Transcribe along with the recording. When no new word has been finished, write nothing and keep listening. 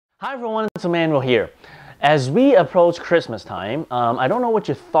Hi everyone, it's Emmanuel here. As we approach Christmas time, I don't know what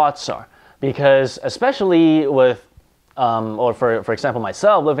your thoughts are, because especially with, or for example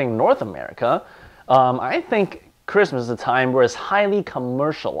myself, living in North America, I think Christmas is a time where it's highly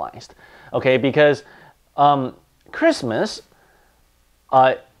commercialized, okay, because Christmas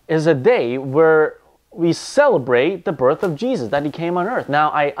is a day where we celebrate the birth of Jesus, that he came on earth. Now,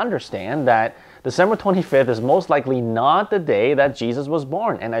 I understand that December 25th is most likely not the day that Jesus was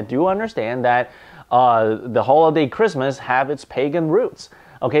born. And I do understand that the holiday Christmas have its pagan roots.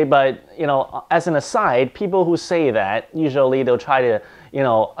 Okay, but, you know, as an aside, people who say that, usually they'll try to, you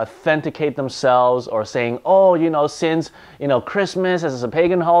know, authenticate themselves or saying, oh, you know, since, you know, Christmas is a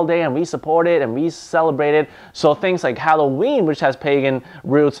pagan holiday and we support it and we celebrate it, so things like Halloween, which has pagan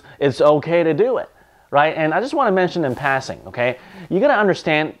roots, it's okay to do it, right? And I just want to mention in passing, okay, you got to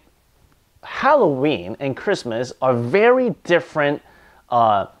understand Halloween and Christmas are very different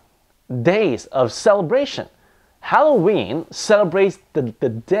days of celebration. Halloween celebrates the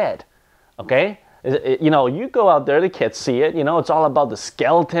dead, okay? You know, you go out there, the kids see it, you know, it's all about the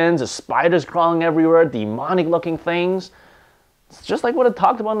skeletons, the spiders crawling everywhere, demonic looking things. It's just like what it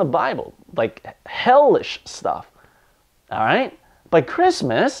talked about in the Bible, like hellish stuff, all right? But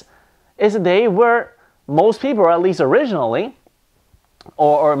Christmas is a day where most people, or at least originally,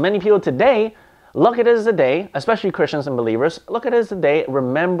 or many people today, look at it as a day, especially Christians and believers, look at it as a day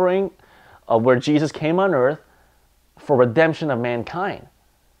remembering where Jesus came on earth for redemption of mankind.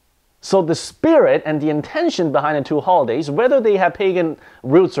 So the spirit and the intention behind the two holidays, whether they have pagan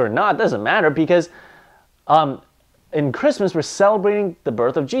roots or not, doesn't matter, because in Christmas we're celebrating the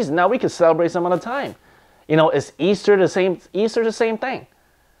birth of Jesus. Now we could celebrate some other time. You know, is Easter the same? Easter the same thing,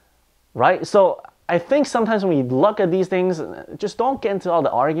 right? So I think sometimes when we look at these things, just don't get into all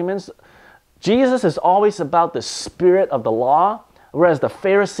the arguments. Jesus is always about the spirit of the law, whereas the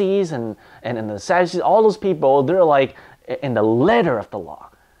Pharisees and the Sadducees, all those people, they're like in the letter of the law.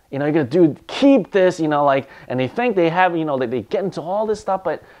 You know, you're going to keep this, you know, like, and they think they have, you know, they get into all this stuff,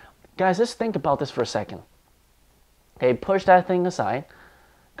 but guys, just think about this for a second. Okay, push that thing aside.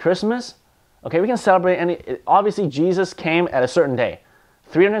 Christmas, okay, we can celebrate obviously Jesus came at a certain day.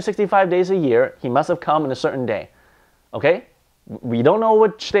 365 days a year, he must have come in a certain day. Okay? We don't know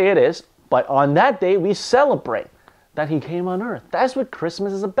which day it is, but on that day we celebrate that he came on earth. That's what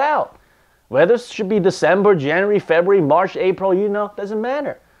Christmas is about. Whether it should be December, January, February, March, April, you know, doesn't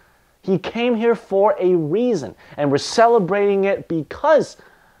matter. He came here for a reason, and we're celebrating it because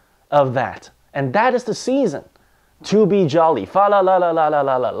of that. And that is the season to be jolly. Fa la la la la la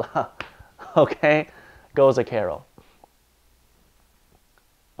la la la. Okay? Goes a carol.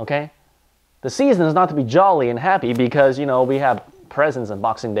 Okay? The season is not to be jolly and happy because, you know, we have presents on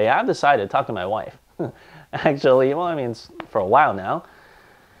Boxing Day. I've decided to talk to my wife. Actually, well, I mean, it's for a while now.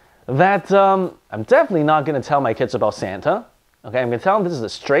 That I'm definitely not going to tell my kids about Santa. Okay? I'm going to tell them this is a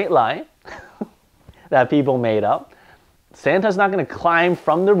straight lie that people made up. Santa's not going to climb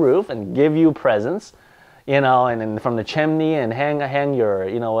from the roof and give you presents, you know, and then from the chimney and hang your,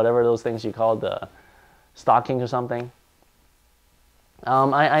 you know, whatever those things you call the stockings or something.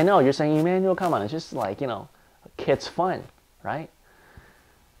 I know, you're saying, Emmanuel, come on, it's just like, you know, kids' fun, right?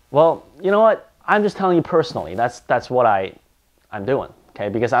 Well, you know what? I'm just telling you personally, that's what I'm doing, okay?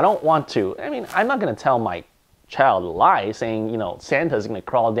 Because I don't want to, I mean, I'm not going to tell my child a lie saying, you know, Santa's going to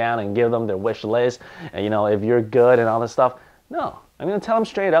crawl down and give them their wish list, and, you know, if you're good and all this stuff. No, I'm going to tell them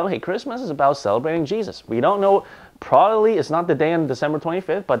straight out, hey, Christmas is about celebrating Jesus. We don't know, probably it's not the day on December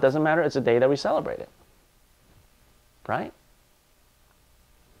 25th, but it doesn't matter, it's a day that we celebrate it, right?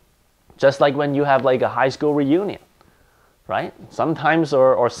 Just like when you have like a high school reunion, right? Sometimes,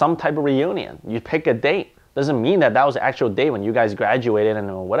 or some type of reunion, you pick a date. Doesn't mean that that was the actual day when you guys graduated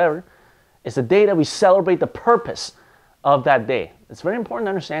and whatever. It's the day that we celebrate the purpose of that day. It's very important to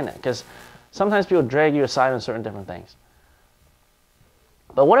understand that, because sometimes people drag you aside on certain different things.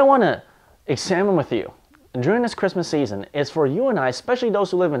 But what I want to examine with you during this Christmas season is for you and I, especially those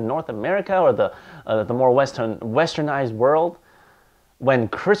who live in North America or the more westernized world, when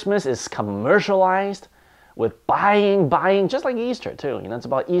Christmas is commercialized with buying, just like Easter too. You know, it's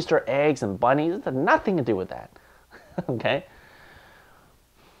about Easter eggs and bunnies. It has nothing to do with that. Okay?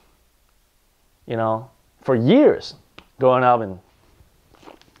 You know, for years, growing up in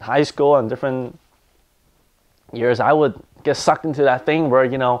high school and different years, I would get sucked into that thing where,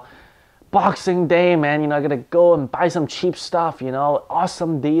 you know, Boxing Day, man, you know, I gotta go and buy some cheap stuff, you know,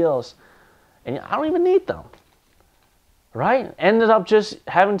 awesome deals. And I don't even need them. Right? Ended up just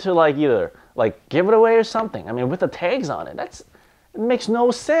having to like either like give it away or something. I mean, with the tags on it. It makes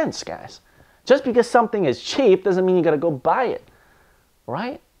no sense, guys. Just because something is cheap doesn't mean you got to go buy it.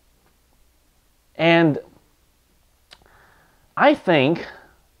 Right? And I think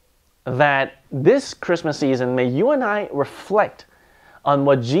that this Christmas season, may you and I reflect on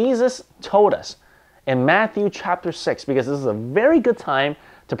what Jesus told us in Matthew chapter 6, because this is a very good time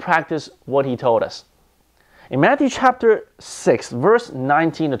to practice what he told us. In Matthew chapter 6, verse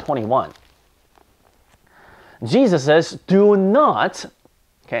 19 to 21, Jesus says, do not,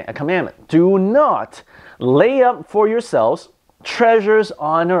 okay, a commandment, do not lay up for yourselves treasures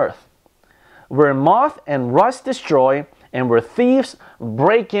on earth, where moth and rust destroy, and where thieves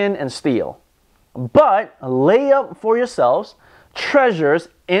break in and steal. But lay up for yourselves treasures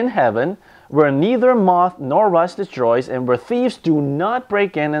in heaven, where neither moth nor rust destroys, and where thieves do not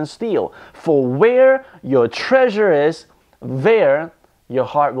break in and steal. For where your treasure is, there your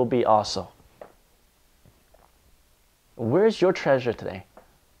heart will be also. Where's your treasure today?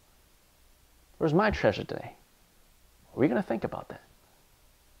 Where's my treasure today? Are we going to think about that?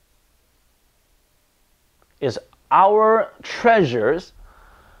 Is our treasures,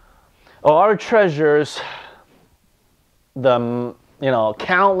 the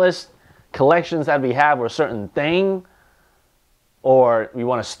countless collections that we have, or a certain thing, or we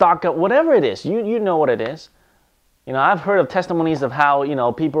want to stock up, whatever it is, you know what it is. I've heard of testimonies of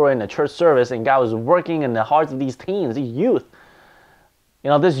how people were in a church service and God was working in the hearts of these teens, these youth.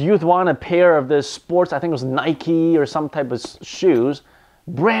 This youth wanted a pair of this sports, I think it was Nike or some type of shoes,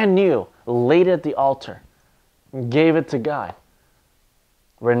 brand new, laid at the altar, gave it to God,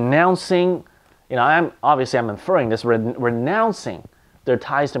 renouncing. I'm inferring this, renouncing their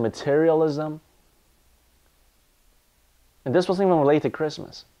ties to materialism. And this wasn't even related to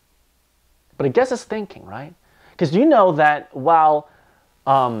Christmas. But it gets us thinking, right? Because you know that while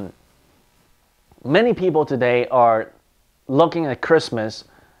many people today are looking at Christmas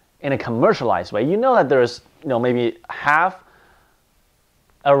in a commercialized way, you know that there's maybe half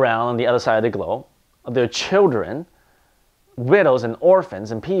around on the other side of the globe, their children, widows and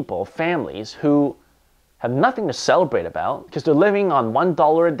orphans and people, families who have nothing to celebrate about because they're living on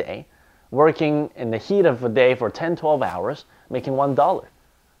 $1 a day, working in the heat of a day for 10, 12 hours, making $1.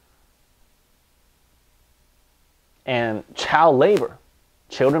 And child labor,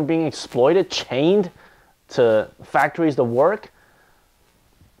 children being exploited, chained to factories to work,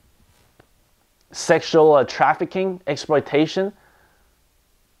 sexual trafficking, exploitation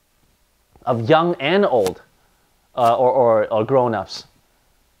of young and old, or grown-ups.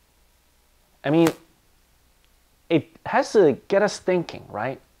 I mean, it has to get us thinking,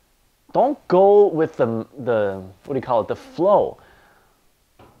 right? Don't go with the flow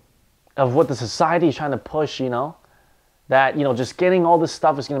of what the society is trying to push, that, just getting all this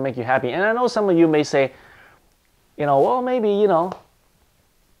stuff is going to make you happy. And I know some of you may say, well, maybe, not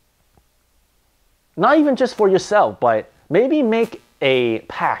even just for yourself, but maybe make a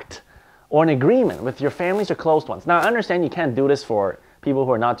pact or an agreement with your families or close ones. Now, I understand you can't do this for people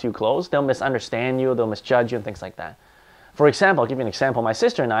who are not too close. They'll misunderstand you, they'll misjudge you, and things like that. For example, I'll give you an example. My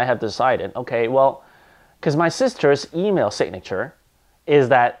sister and I have decided, okay, well, because my sister's email signature is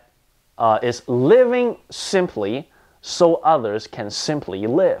living simply so others can simply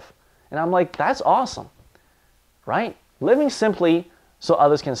live. And I'm like, that's awesome, right? Living simply so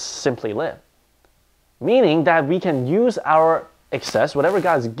others can simply live. Meaning that we can use our excess, whatever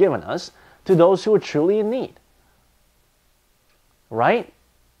God has given us, to those who are truly in need. Right?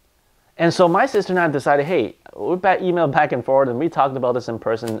 And so my sister and I decided, hey, we emailed back and forth and we talked about this in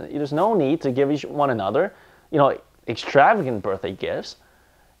person. There's no need to give each one another, extravagant birthday gifts.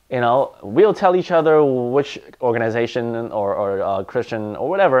 We'll tell each other which organization or Christian or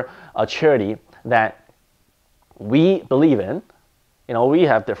whatever, a charity that we believe in. We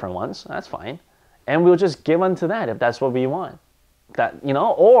have different ones. That's fine. And we'll just give unto that if that's what we want.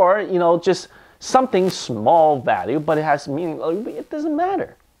 Or just something small value, but it has meaning. It doesn't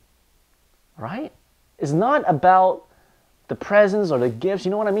matter. Right? It's not about the presents or the gifts,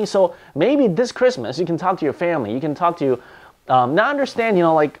 you know what I mean? So maybe this Christmas you can talk to your family. You can talk to, now understand,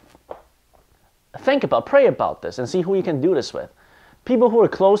 pray about this and see who you can do this with. People who are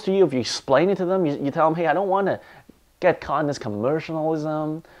close to you, if you explain it to them, you tell them, hey, I don't want to get caught in this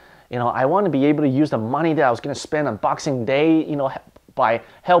commercialism. I want to be able to use the money that I was going to spend on Boxing Day, by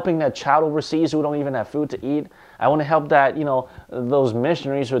helping that child overseas who don't even have food to eat. I want to help that, those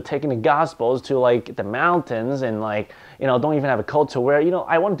missionaries who are taking the gospels to like the mountains and like, don't even have a coat to wear.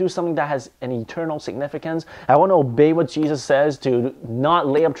 I want to do something that has an eternal significance. I want to obey what Jesus says to not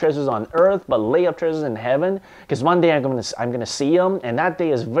lay up treasures on earth, but lay up treasures in heaven. Because one day I'm gonna see him, and that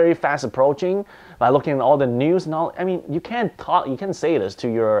day is very fast approaching. By looking at all the news and all, I mean, you can't say this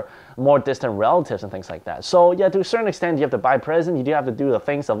to your more distant relatives and things like that. So yeah, to a certain extent, you have to buy presents. You do have to do the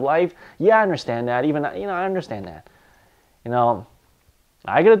things of life. Yeah, I understand that. Even I understand that.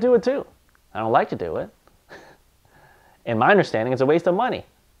 I gotta do it too. I don't like to do it. In my understanding, it's a waste of money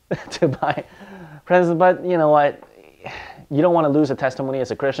to buy presents. But you know what? You don't want to lose a testimony as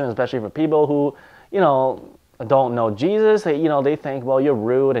a Christian, especially for people who, don't know Jesus. They think, well, you're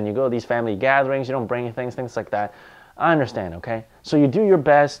rude and you go to these family gatherings, you don't bring things like that. I understand, okay? So you do your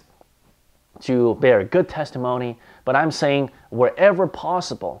best to bear a good testimony, but I'm saying wherever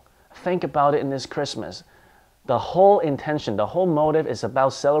possible, think about it in this Christmas. The whole intention, the whole motive is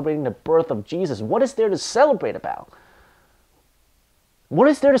about celebrating the birth of Jesus. What is there to celebrate about? What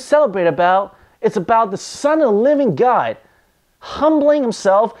is there to celebrate about? It's about the Son of the living God humbling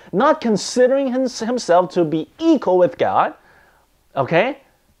himself, not considering himself to be equal with God. Okay?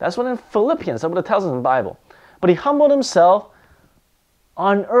 That's what in Philippians, that's what it tells us in the Bible. But he humbled himself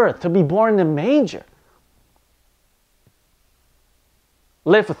on earth to be born in a manger.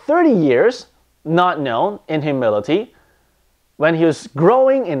 Lived for 30 years, not known, in humility. When he was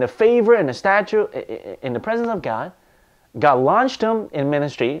growing in the favor and the stature, in the presence of God, God launched him in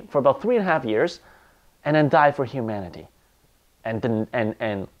ministry for about 3.5 years, and then died for humanity.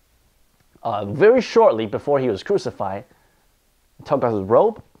 And very shortly before he was crucified, he took out his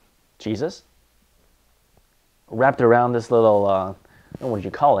robe, Jesus, wrapped around this little, what would you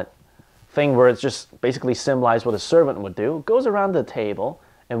call it, thing where it's just basically symbolized what a servant would do, goes around the table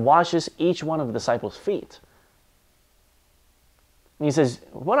and washes each one of the disciples' feet. And he says,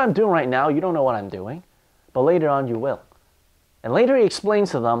 what I'm doing right now, you don't know what I'm doing, but later on you will. And later he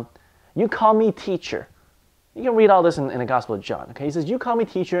explains to them, you call me teacher. You can read all this in the Gospel of John. Okay? He says, you call me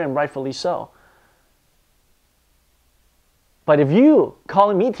teacher, and rightfully so. But if you,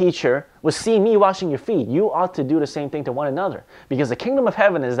 calling me teacher, will see me washing your feet, you ought to do the same thing to one another. Because the kingdom of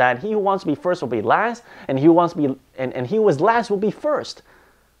heaven is that he who wants to be first will be last, and he who wants to be and he who is last will be first.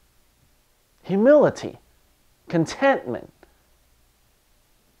 Humility, contentment,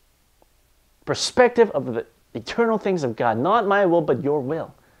 perspective of the eternal things of God. Not my will, but your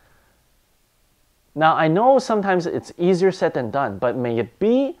will. Now, I know sometimes it's easier said than done, but may it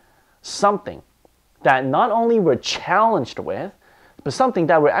be something that not only we're challenged with, but something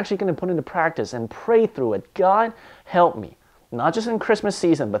that we're actually going to put into practice and pray through it. God, help me. Not just in Christmas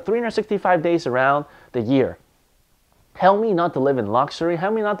season, but 365 days around the year. Help me not to live in luxury.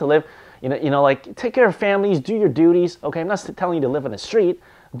 Help me not to live, like take care of families, do your duties. Okay, I'm not telling you to live on the street.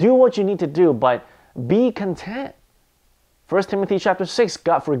 Do what you need to do, but be content. 1 Timothy chapter 6,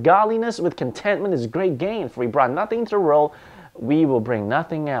 for godliness with contentment is great gain. For we brought nothing to the world, we will bring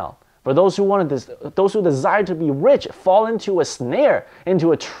nothing out. For those who desire to be rich fall into a snare,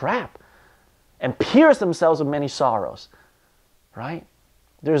 into a trap, and pierce themselves with many sorrows. Right?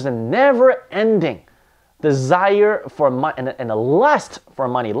 There's a never-ending desire for money and a lust for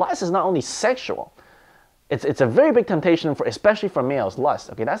money. Lust is not only sexual. It's a very big temptation, especially for males, lust.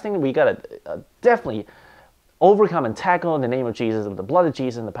 Okay, that's the thing we got to definitely overcome and tackle in the name of Jesus, with the blood of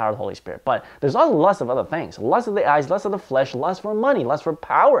Jesus and the power of the Holy Spirit. But there's also lust of other things. Lust of the eyes, lust of the flesh, lust for money, lust for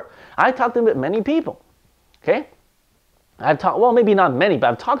power. I've talked to many people, okay? Well, maybe not many,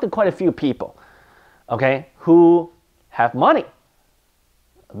 but I've talked to quite a few people, okay, who have money.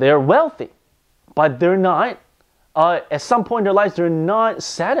 They're wealthy, but they're not, at some point in their lives, they're not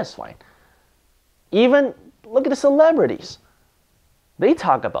satisfied. Even, look at the celebrities. They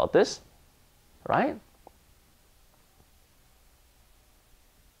talk about this, right?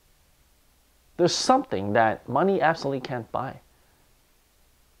 There's something that money absolutely can't buy. I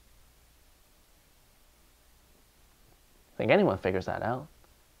think anyone figures that out.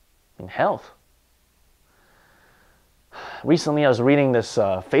 I mean, health. Recently, I was reading this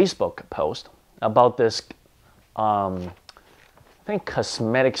Facebook post about this, I think,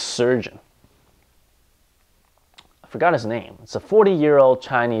 cosmetic surgeon. I forgot his name. It's a 40-year-old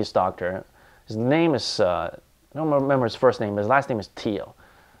Chinese doctor. His name is, I don't remember his first name, but his last name is Teo.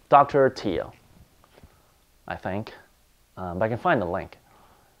 Dr. Teo, I think. But I can find the link.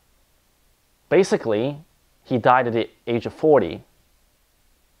 Basically, he died at the age of 40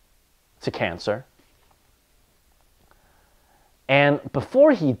 to cancer. And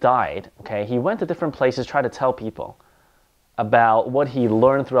before he died, okay, he went to different places, tried to tell people, about what he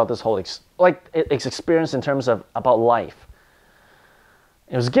learned throughout this whole experience in terms of about life.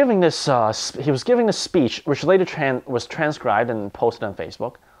 He was giving this speech, which later was transcribed and posted on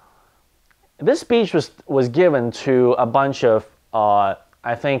Facebook. This speech was given to a bunch of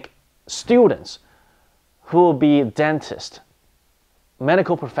I think students who will be dentists,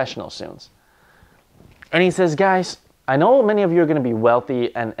 medical professionals soon. And he says, guys, I know many of you are going to be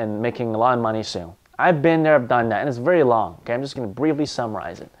wealthy and making a lot of money soon. I've been there, I've done that, and it's very long. Okay, I'm just going to briefly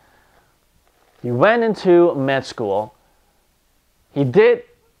summarize it. He went into med school. He did,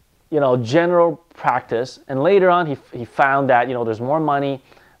 general practice, and later on he found that, there's more money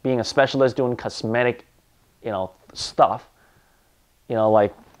being a specialist doing cosmetic, stuff,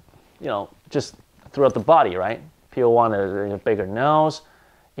 just throughout the body, right? People want a bigger nose,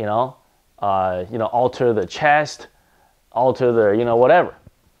 alter the chest, alter the, whatever.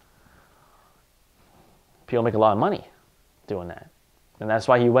 People make a lot of money doing that. And that's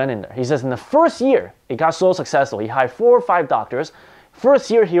why he went in there. He says in the first year, it got so successful. He hired 4 or 5 doctors. First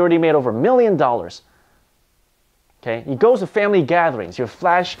year, he already made over $1 million. Okay? He goes to family gatherings. He'll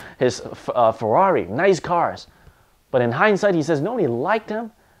flash his Ferrari, nice cars. But in hindsight, he says nobody liked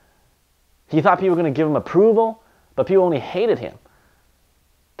him. He thought people were going to give him approval, but people only hated him.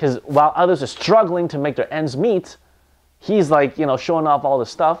 Because while others are struggling to make their ends meet, he's like, showing off all this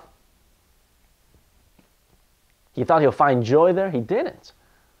stuff. He thought he'll find joy there. He didn't.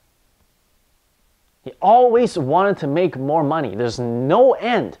 He always wanted to make more money. There's no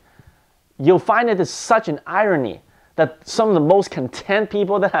end. You'll find it is such an irony that some of the most content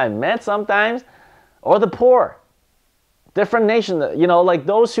people that I met sometimes are the poor. Different nations, like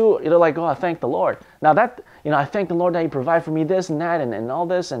those who, like, oh, I thank the Lord. Now that, I thank the Lord that He provided for me this and that and all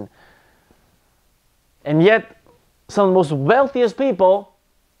this. And yet, some of the most wealthiest people,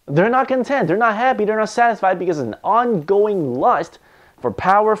 they're not content, they're not happy, they're not satisfied because of an ongoing lust for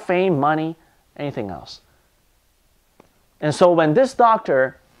power, fame, money, anything else. And so when this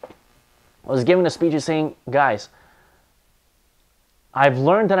doctor was giving a speech, he's saying, guys, I've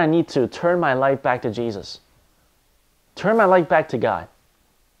learned that I need to turn my life back to Jesus. Turn my life back to God.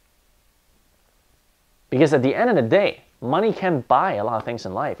 Because at the end of the day, money can buy a lot of things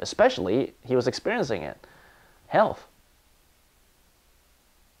in life, especially he was experiencing it. Health.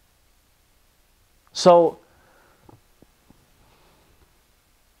 So,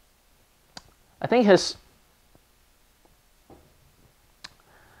 I think his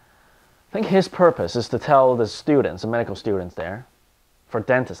purpose is to tell the students, the medical students there, for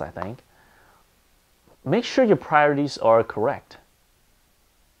dentists, I think, make sure your priorities are correct,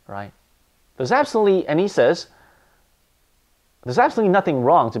 right? And he says, there's absolutely nothing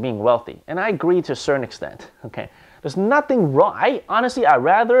wrong to being wealthy. And I agree to a certain extent, okay? There's nothing wrong. I'd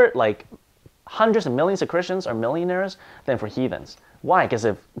rather, hundreds of millions of Christians are millionaires than for heathens. Why? Because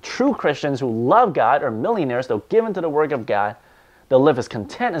if true Christians who love God are millionaires, they'll give into the work of God, they'll live as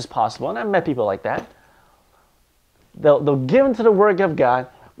content as possible, and I've met people like that. They'll give into the work of God,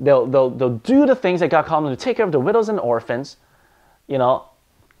 they'll do the things that God called them to take care of the widows and orphans,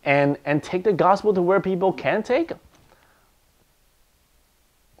 and take the gospel to where people can take them.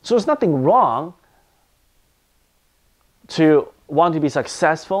 So there's nothing wrong to want to be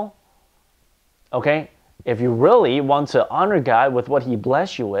successful. Okay, if you really want to honor God with what He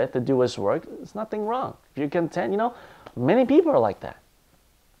blessed you with to do His work, there's nothing wrong. If you're content, many people are like that.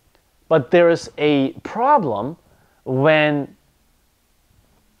 But there is a problem when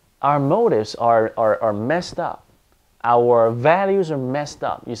our motives are messed up. Our values are messed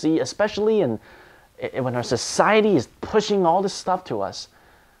up. You see, especially when our society is pushing all this stuff to us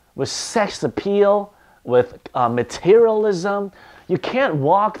with sex appeal, with materialism. You can't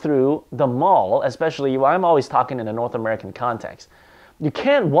walk through the mall, especially, I'm always talking in a North American context. You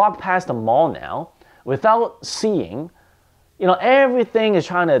can't walk past the mall now without seeing, everything is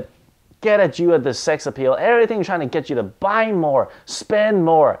trying to get at you at the sex appeal. Everything is trying to get you to buy more, spend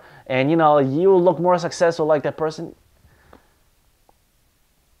more, and, you look more successful like that person.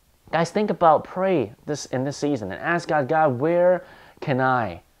 Guys, think about, pray in this season and ask God, where can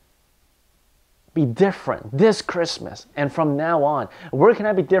I be different this Christmas and from now on? Where can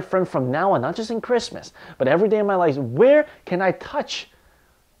I be different from now on? Not just in Christmas, but every day in my life. Where can I touch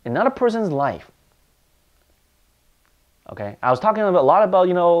another person's life? Okay, I was talking a lot about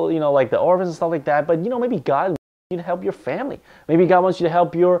like the orphans and stuff like that. But maybe God wants you to help your family. Maybe God wants you to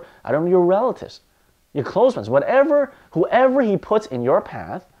help your relatives, your close ones, whoever He puts in your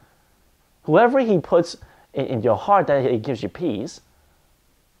path, whoever He puts in your heart that He gives you peace.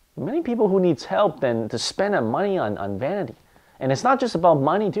 Many people who needs help than to spend that money on vanity. And it's not just about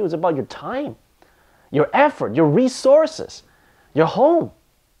money too, it's about your time. your effort, your resources, your home.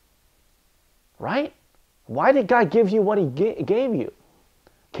 Right? Why did God give you what He gave you?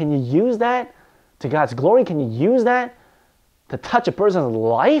 Can you use that to God's glory? Can you use that to touch a person's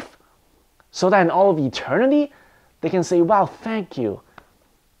life so that in all of eternity they can say, wow, thank you,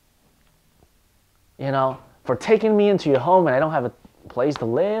 for taking me into your home and I don't have a place to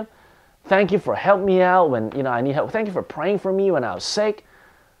live. Thank you for helping me out when I need help. Thank you for praying for me when I was sick.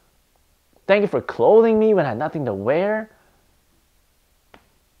 Thank you for clothing me when I had nothing to wear.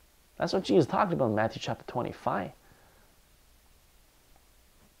 That's what Jesus talked about in Matthew chapter 25.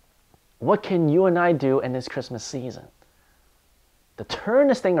 What can you and I do in this Christmas season to turn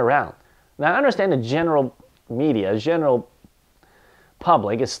this thing around? Now, I understand the general media, general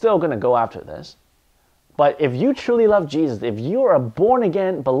public is still going to go after this. But if you truly love Jesus, if you are a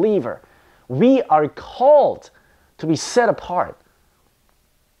born-again believer, we are called to be set apart.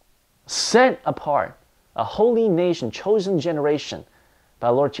 Set apart. A holy nation, chosen generation by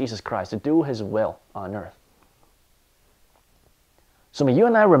Lord Jesus Christ to do His will on earth. So may you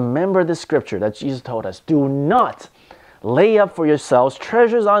and I remember the scripture that Jesus told us. Do not lay up for yourselves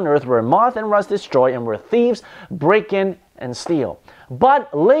treasures on earth where moth and rust destroy and where thieves break in and steal.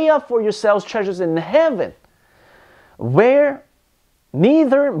 But lay up for yourselves treasures in heaven where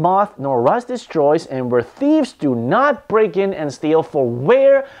neither moth nor rust destroys and where thieves do not break in and steal. For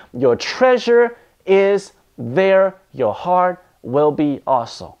where your treasure is, there your heart will be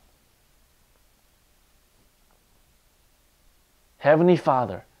also. Heavenly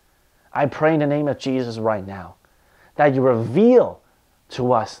Father, I pray in the name of Jesus right now that you reveal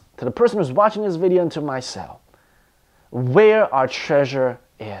to us, to the person who's watching this video and to myself, where our treasure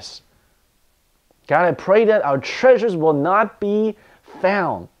is. God, I pray that our treasures will not be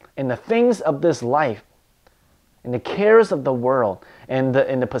found in the things of this life, in the cares of the world, in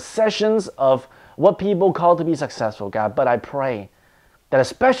the possessions of what people call to be successful, God. But I pray that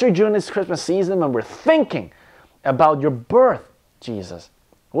especially during this Christmas season when we're thinking about your birth, Jesus,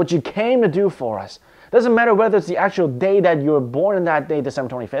 what you came to do for us. Doesn't matter whether it's the actual day that you were born in that day,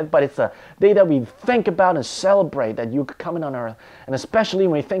 December 25th, but it's a day that we think about and celebrate that you coming on earth. And especially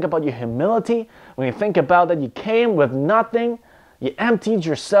when we think about your humility, when we think about that you came with nothing, you emptied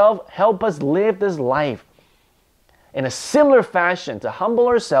yourself, help us live this life in a similar fashion, to humble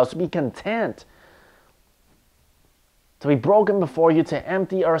ourselves, to be content, to be broken before you, to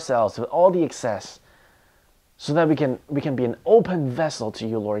empty ourselves with all the excess, so that we can be an open vessel to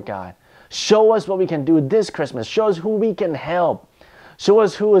you, Lord God. Show us what we can do this Christmas. Show us who we can help. Show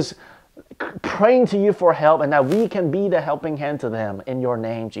us who is praying to you for help and that we can be the helping hand to them in your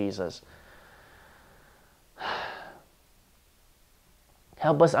name, Jesus.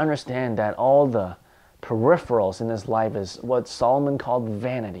 Help us understand that all the peripherals in this life is what Solomon called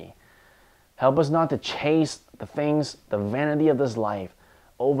vanity. Help us not to chase the things, the vanity of this life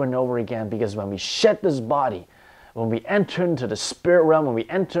over and over again, because when we shed this body, when we enter into the spirit realm, when we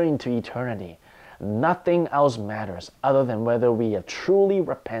enter into eternity, nothing else matters other than whether we have truly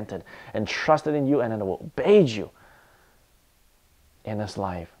repented and trusted in you and have obeyed you in this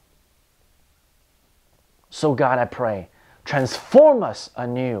life. So God, I pray, transform us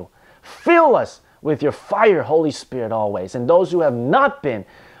anew. Fill us with your fire, Holy Spirit, always. And those who have not been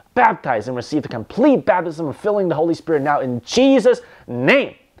baptized and received the complete baptism of filling the Holy Spirit now, in Jesus'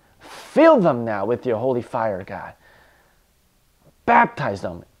 name, fill them now with your holy fire, God. Baptize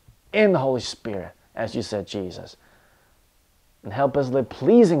them in the Holy Spirit, as you said, Jesus. And help us live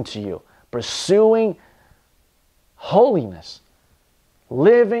pleasing to you, pursuing holiness,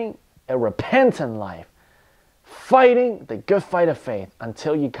 living a repentant life, fighting the good fight of faith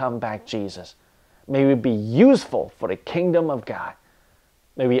until you come back, Jesus. May we be useful for the kingdom of God.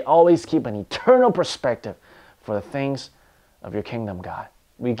 May we always keep an eternal perspective for the things of your kingdom, God.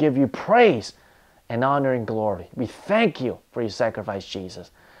 We give you praise and honor and glory. We thank you for your sacrifice,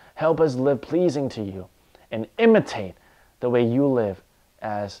 Jesus. Help us live pleasing to you and imitate the way you live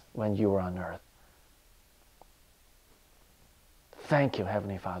as when you were on earth. Thank you,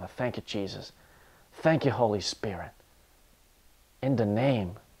 Heavenly Father. Thank you, Jesus. Thank you, Holy Spirit. In the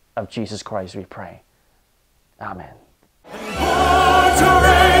name of Jesus Christ we pray. Amen. Born to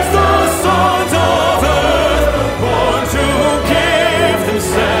raise the sons of earth, born to give